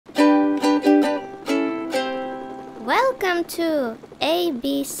Welcome to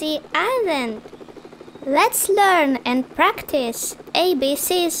ABC Island. Let's learn and practice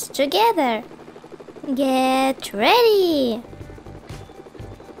ABCs together. Get ready.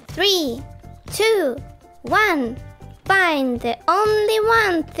 3, 2, 1. Find the only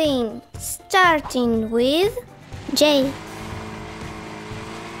one thing starting with J.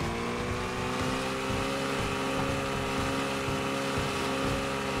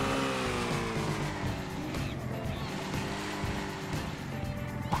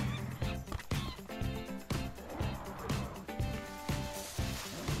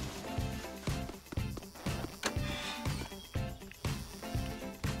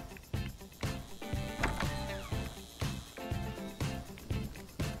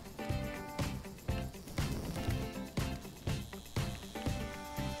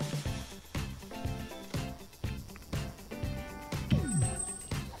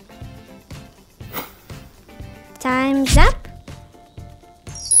 Time's up.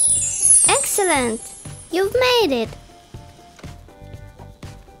 Excellent! You've made it.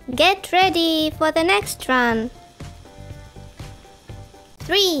 Get ready for the next run.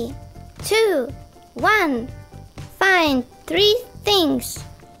 3, 2, 1. Find 3 things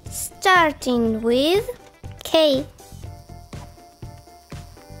starting with K.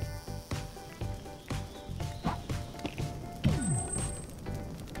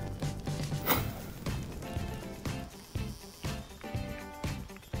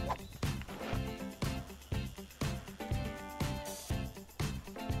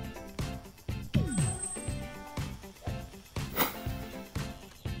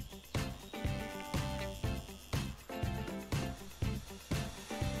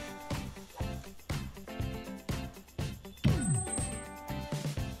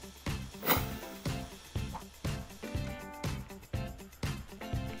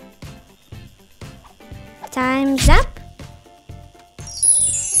 Time's up.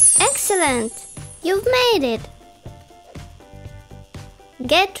 Excellent! You've made it.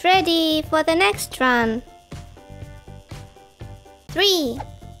 Get ready for the next run. 3,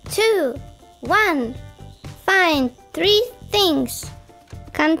 2, 1. Find 3 things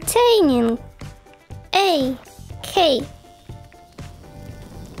containing A, K.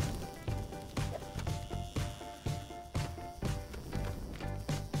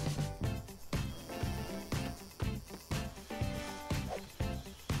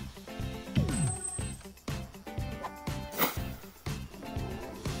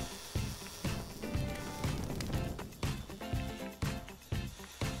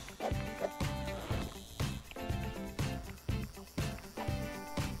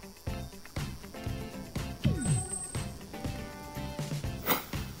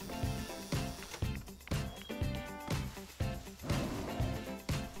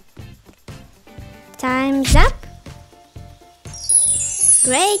 Time's up.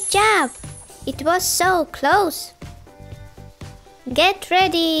 Great job! It was so close. Get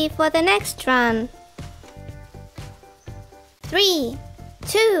ready for the next run. 3,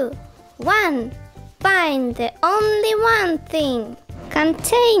 2, 1. Find the only one thing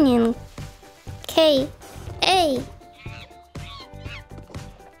containing K, A.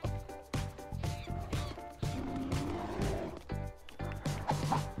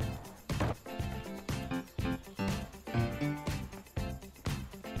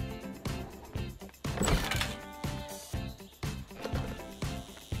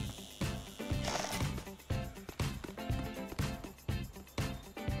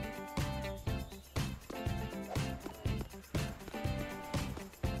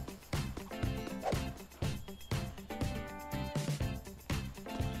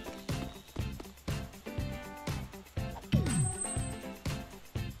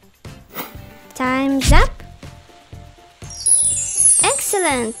 Time's up.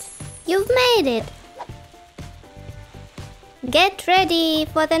 Excellent! You've made it. Get ready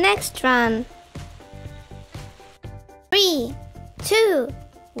for the next run. 3, 2,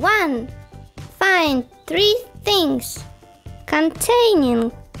 1. Find 3 things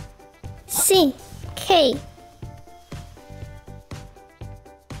containing C, K.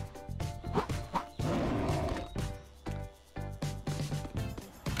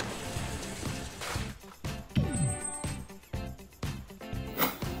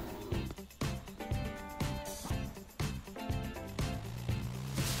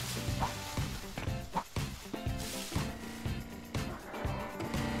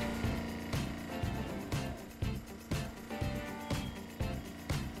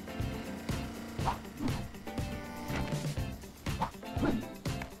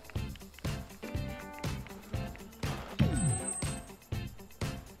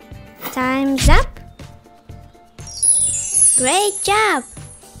 Time's up. Great job!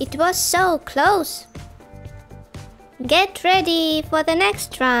 It was so close. Get ready for the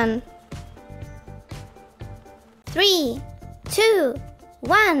next run. 3, 2,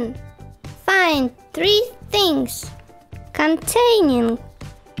 1. Find 3 things containing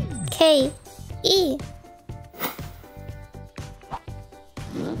K, E.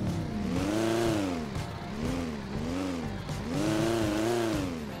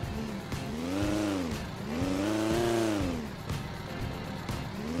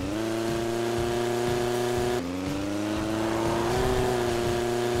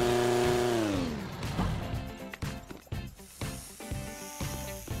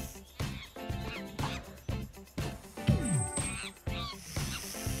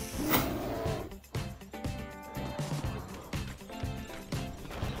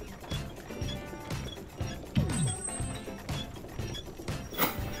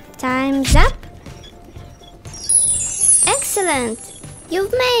 Time's up. Excellent!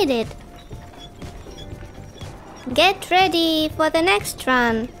 You've made it. Get ready for the next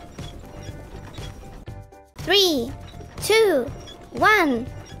run. 3, 2, 1.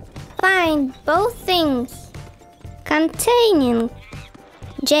 Find both things containing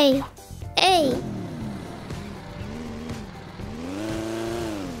J, A.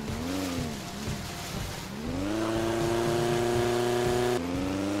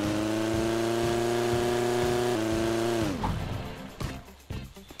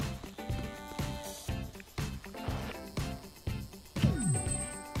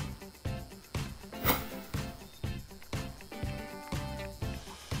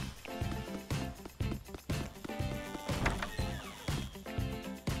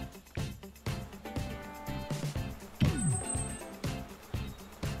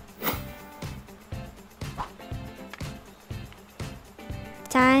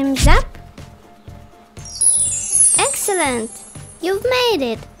 Time's up. Excellent! You've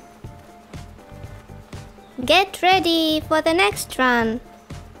made it. Get ready for the next run.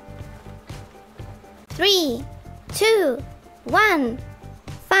 3, 2, 1.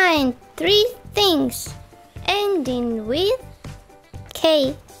 Find 3 things ending with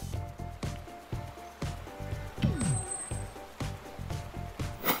K.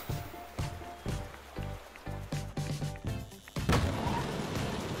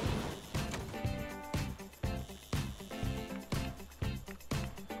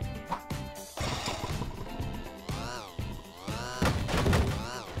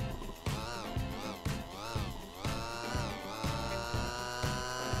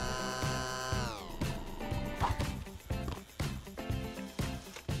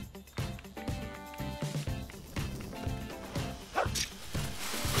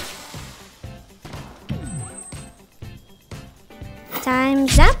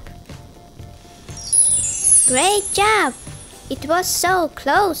 Time's up. Great job! It was so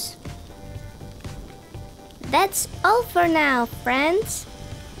close. That's all for now, friends.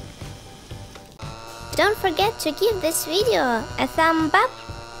 Don't forget to give this video a thumb up.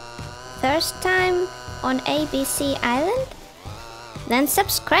 First time on ABC Island? Then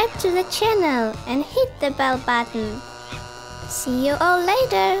subscribe to the channel and hit the bell button. See you all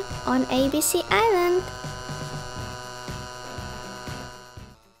later on ABC Island.